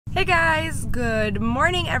Hey guys, good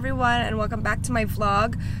morning everyone and welcome back to my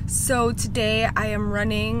vlog. So today I am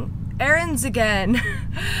running errands again.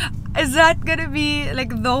 Is that gonna be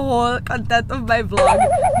like the whole content of my vlog?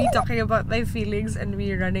 Me talking about my feelings and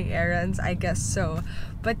me running errands? I guess so.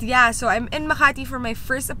 But yeah, so I'm in Makati for my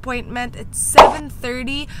first appointment. It's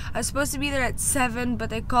 7:30. I was supposed to be there at 7,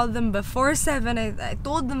 but I called them before 7. I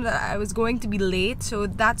told them that I was going to be late, so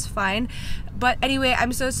that's fine. But anyway,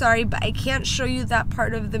 I'm so sorry, but I can't show you that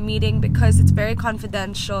part of the meeting because it's very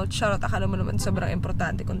confidential. Charot, akala mo naman sobrang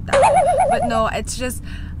importante kong tao. But no, it's just,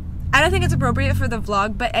 I don't think it's appropriate for the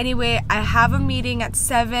vlog. But anyway, I have a meeting at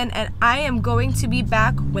 7 and I am going to be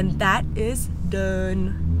back when that is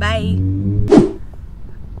done. Bye!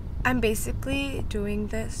 I'm basically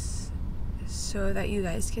doing this so that you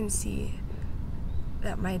guys can see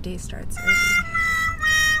that my day starts early.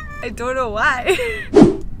 I don't know why.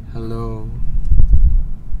 Hello.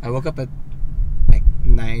 I woke up at like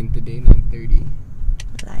 9 today, 9:30.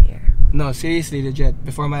 Liar. No, seriously, legit.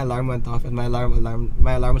 Before my alarm went off, and my alarm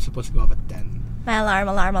was supposed to go off at 10. My alarm.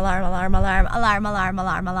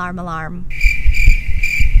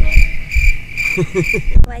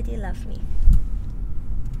 Why do you love me?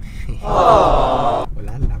 Wala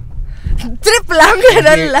lang. Trip lang,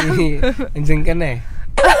 ganun lang. Andiyan ka na eh.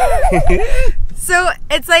 So,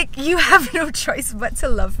 it's like you have no choice but to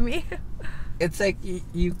love me. It's like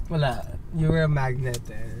you were a magnet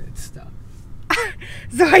and it's stuck.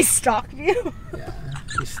 So I stalked you? Yeah,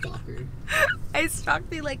 you stalker. I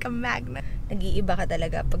stalked you like a magnet. Nag-iiba ka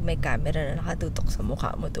talaga pag may camera na nakatutok sa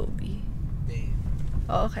mukha mo, Toby. Hindi.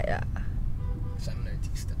 Oo, kaya. So I'm an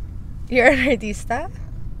artista. You're an artista?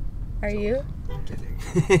 Are you? I'm kidding.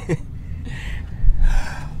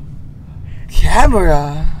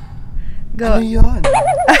 Camera! Go. Ano yun?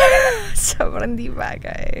 Sobrang di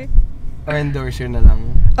bagay. Or endorser na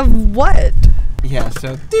lang. Of what? Yeah,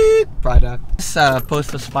 so product. This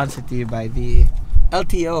post was sponsored to you by the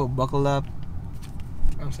LTO. Buckle up.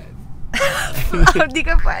 I'm sad. Di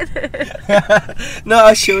ka pwede. No,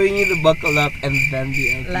 I was showing you the buckle up and then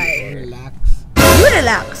the LTO. Liar. Relax. You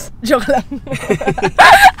relax. Joke lang.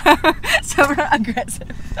 Sobrang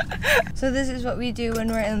aggressive. So this is what we do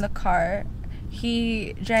when we're in the car.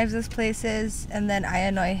 He drives us places and then I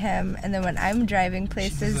annoy him, and then when I'm driving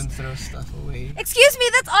places, She doesn't throw stuff away. excuse me,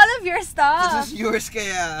 that's all of your stuff. This is yours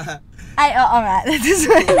kaya. Alright, this is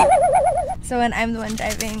mine. So when I'm the one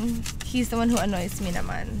driving, he's the one who annoys me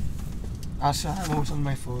naman. Also, I'm always on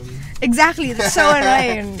my phone. Exactly, that's so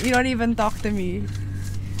annoying. You don't even talk to me.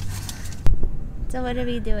 So what are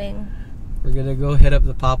we doing? We're gonna go hit up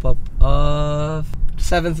the pop-up of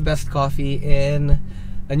 7th best coffee in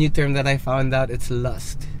a new term that I found out. It's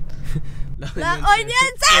lust. La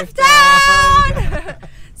Onion Surf Town!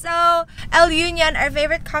 So, El Union, our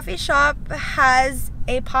favorite coffee shop, has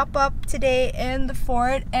a pop-up today in the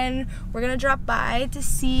fort, and we're gonna drop by to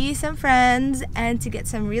see some friends and to get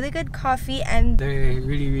some really good coffee. And They're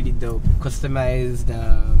really, really dope. Customized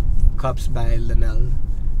cups by Lanel,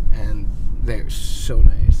 and they're so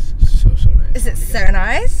nice. So nice. is it so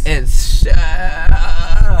nice? It's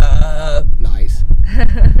nice.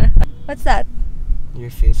 What's that? Your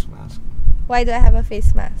face mask. Why do I have a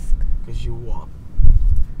face mask? Because you walk.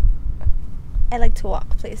 I like to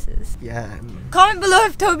walk places. Yeah. Comment below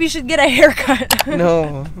if Toby should get a haircut.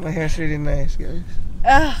 No, my hair's really nice, guys.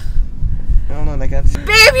 Ugh. I don't know, like that's. Babe,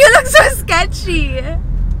 you look so sketchy.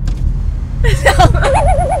 Where's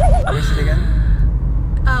it again?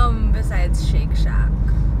 Besides Shake Shack.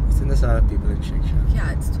 There's a lot of people in Shake Shack.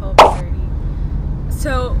 Yeah, it's 12:30.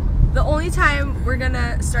 So the only time we're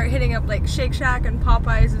gonna start hitting up like Shake Shack and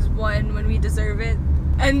Popeyes is 1, when we deserve it,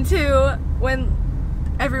 and 2, when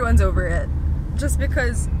everyone's over it. Just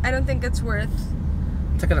because I don't think it's worth.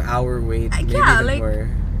 It's like an hour wait. Maybe yeah, even like more.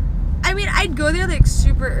 I mean, I'd go there like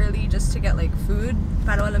super early just to get like food,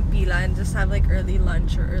 para walang pila, and just have like early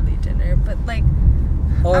lunch or early dinner. But like,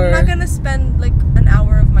 I'm not gonna spend like an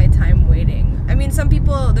hour of my time waiting. I mean, some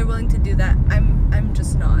people, they're willing to do that. I'm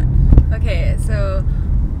just not. Okay, so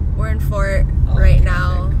we're in Fort right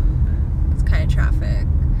now. It's kind of traffic,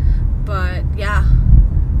 but yeah.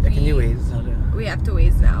 Can you wait? We have to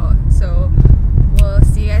wait now, so we'll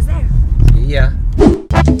see you guys there. Yeah.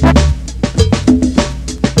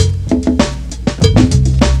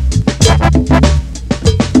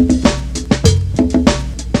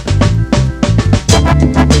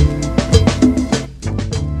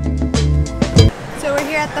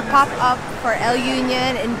 Pop-up for El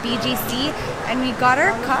Union in BGC, and we got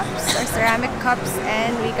our cups, our ceramic cups,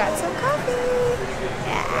 and we got some coffee.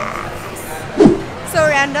 Yes. So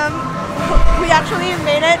random. We actually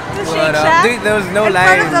made it to Shake Shack. Dude, there was no in line.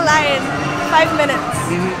 front of the line. 5 minutes.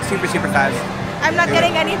 Super, super fast. I'm not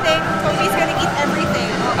getting anything. Toby's gonna eat everything.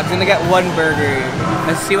 I'm gonna get one burger.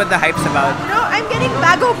 Let's see what the hype's about. No, I'm getting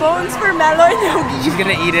bago bones for Melo and Yogi. She's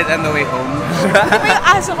gonna eat it on the way home. Di ba yung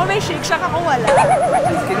aso ko may Shake Shack ako wala?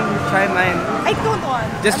 Just kidding, try mine. I don't want.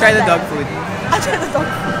 Just try the dog food. I'll try the dog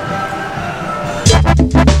food.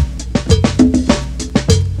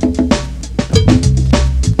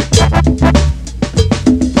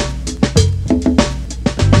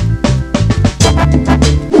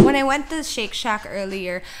 When I went to Shake Shack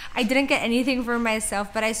earlier, I didn't get anything for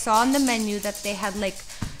myself, but I saw on the menu that they had like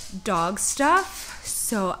dog stuff.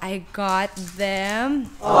 So I got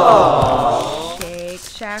them Shake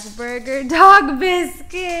Shack burger dog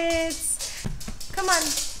biscuits. Come on.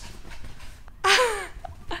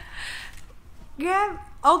 Grab.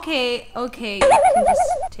 Okay. You can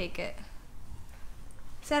just take it.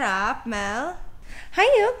 Set up, Mel. Hi,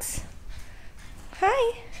 Yux.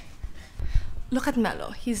 Hi. Look at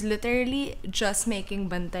Melo. He's literally just making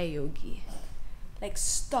Bantay Yogi. Like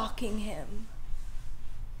stalking him.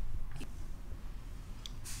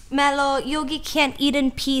 Melo, Yogi can't eat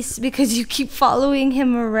in peace because you keep following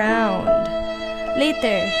him around.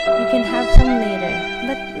 Later. You can have some later.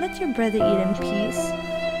 But let your brother eat in peace.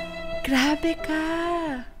 Grabe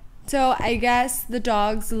ka. So I guess the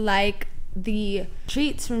dogs like the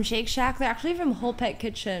treats from Shake Shack. They're actually from Whole Pet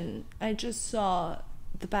Kitchen. I just saw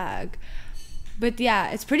the bag. But yeah,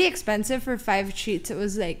 it's pretty expensive for 5 treats. It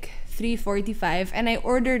was like $3.45, and I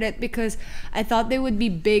ordered it because I thought they would be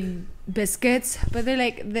big biscuits, but they're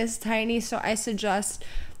like this tiny. So I suggest,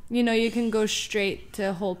 you know, you can go straight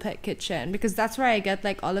to Whole Pet Kitchen because that's where I get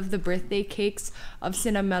like all of the birthday cakes of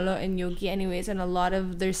Cinnamelo and Yogi anyways, and a lot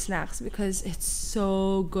of their snacks because it's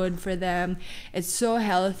so good for them. It's so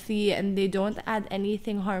healthy and they don't add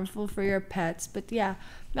anything harmful for your pets. But yeah,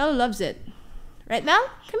 Melo loves it. Right, Mel?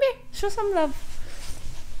 Come here. Show some love.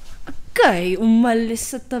 Okay, umalis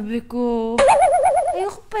sa tabi ko.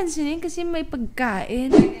 Ayoko pansinin kasi may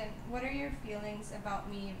pagkain. What are your feelings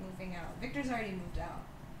about me moving out? Victor's already moved out.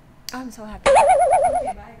 I'm so happy.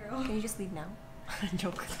 Okay, bye, girl. Can you just leave now?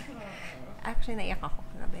 Joke. Actually, naiyak ako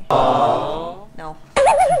kagabi. No.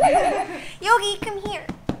 Yogi, come here.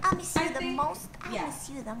 I'll miss you the most. I'll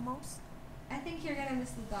miss you the most. I think you're gonna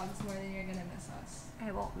miss the dogs more than you're gonna miss us.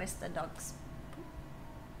 I won't miss the dogs.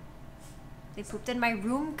 They pooped in my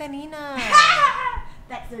room kanina.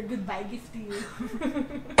 That's their goodbye gift to you.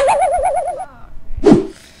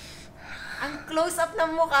 Ang close-up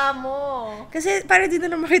ng mukha mo. Kasi para di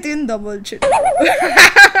na makita yung double chin.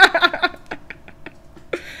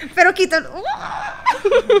 Pero kita...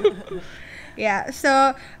 Yeah,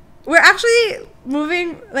 so we're actually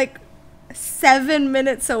moving like 7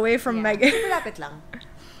 minutes away from Megan. Malapit lang.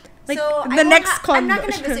 Like so, the next condo. I'm not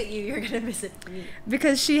gonna visit you. You're gonna visit me.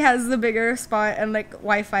 Because she has the bigger spot and like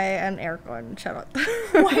Wi-Fi and aircon. Charot.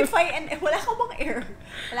 Wi-Fi and wala ka bang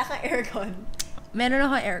wala kang aircon. Meron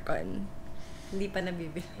ako aircon. Hindi pa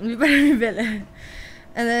nabibili. Hindi pa nabibili.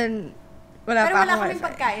 And then wala pero pa wala akong kaming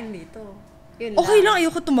Wi-Fi. Pagkain dito. Yun Okay lang,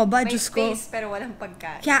 ayoko tumaba, May Diyos ko. space pero walang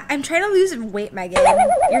pagkain. Yeah, I'm trying to lose weight, Megan.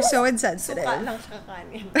 You're so insensitive. Suka lang siya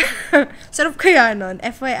kakanin. Sarap kaya nun.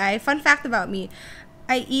 FYI, fun fact about me.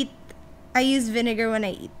 I use vinegar when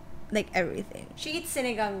I eat, like everything. She eats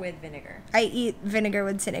sinigang with vinegar. I eat vinegar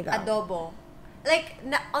with sinigang. Adobo. Like,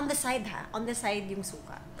 on the side ha? On the side yung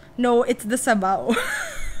suka. No, it's the sabaw.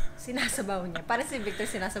 Sinasabaw niya. Para si Victor,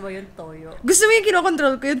 sinasabaw yung toyo. Gusto mo yung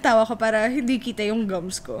kinokontrol ko yung tawa ko para hindi kita yung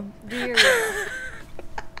gums ko. Dear.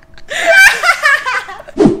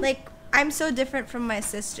 Like, I'm so different from my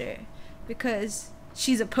sister because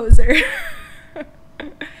she's a poser.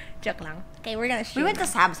 Joke lang. Okay, we're gonna shoot. We went to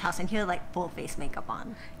Sam's house and he had like full face makeup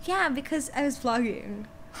on. Yeah, because I was vlogging.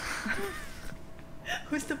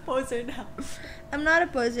 Who's the poser now? I'm not a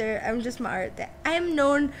poser. I'm just maarte. I am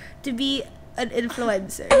known to be an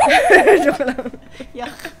influencer. Joke lang.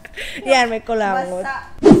 Yuck. Yeah, may kulangot.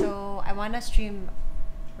 So, I wanna stream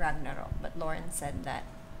Ragnarok, but Lauren said that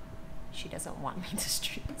she doesn't want me to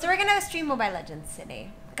stream. So, we're gonna stream Mobile Legends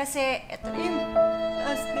today. Kasi, ito na yung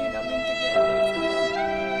last day namin together.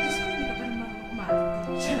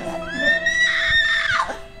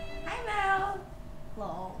 Hi, Mel.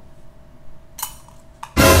 Hello.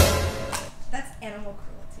 That's animal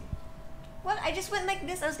cruelty. Well, I just went like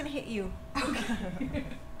this. I was gonna hit you. Okay.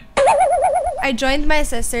 I joined my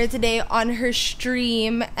sister today on her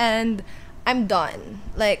stream and I'm done.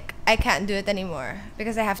 Like, I can't do it anymore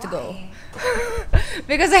because I have to go.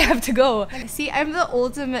 Because I have to go. See, I'm the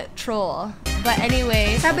ultimate troll. But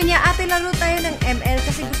anyway, sabi niya, ate, laro tayo ng ML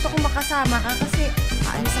kasi gusto kong makasama ka kasi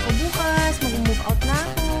aalis ako bukas, mag-move out na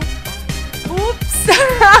ako. Oops.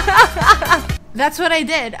 That's what I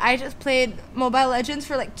did. I just played Mobile Legends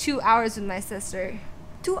for like 2 hours with my sister.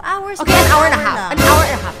 2 hours? Okay, an hour and a half. An hour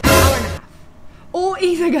and a half. An hour and a half. Oh,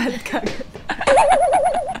 nagalit ka agad.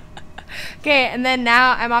 Okay, and then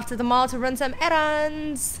now I'm off to the mall to run some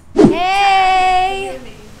errands. Hey!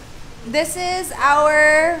 This is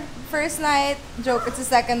our first night. Joke, it's the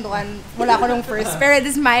second one. Wala ko nung first. Pero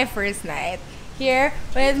this is my first night. Here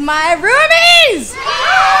with my roomies!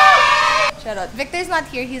 Shout out. Victor's not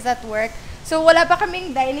here. He's at work. So wala pa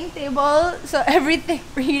kaming dining table. So everything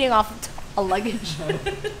we're eating off a luggage.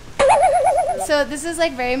 So this is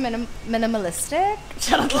like very minimalistic.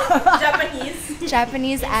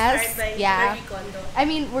 Japanese as yeah. I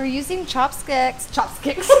mean, we're using chopsticks.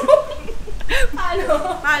 Chopsticks.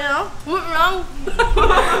 Paano? What wrong?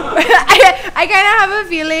 I kind of have a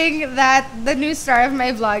feeling that the new star of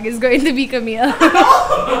my vlog is going to be Camille.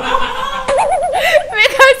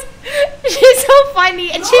 Because she's so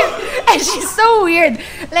funny and she's so weird.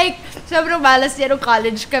 Like, sobrang malas niya nung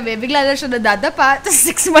college kami. Bigla na siya nadadapa. Tapos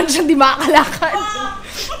 6 months siyang di makakalakad.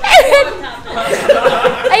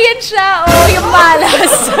 Ayan siya. Oh, yung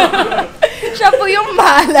malas. Siya po yung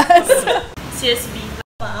malas. CSB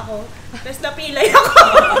pa ako. Tapos napilay ako.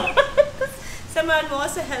 Samahan mo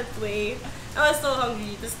ako sa Healthway. I was so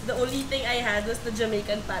hungry. Tapos the only thing I had was the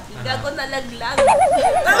Jamaican patty. Gago nalaglag.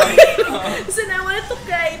 So I wanted to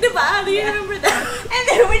cry. Diba? Do you remember that? And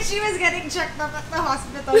then when she was getting checked up at the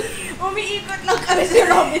hospital, umiikot lang kami si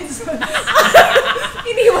Robinson.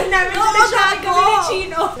 Iniwan namin siya. Nag-shopping kami ni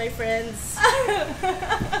Chino. My friends.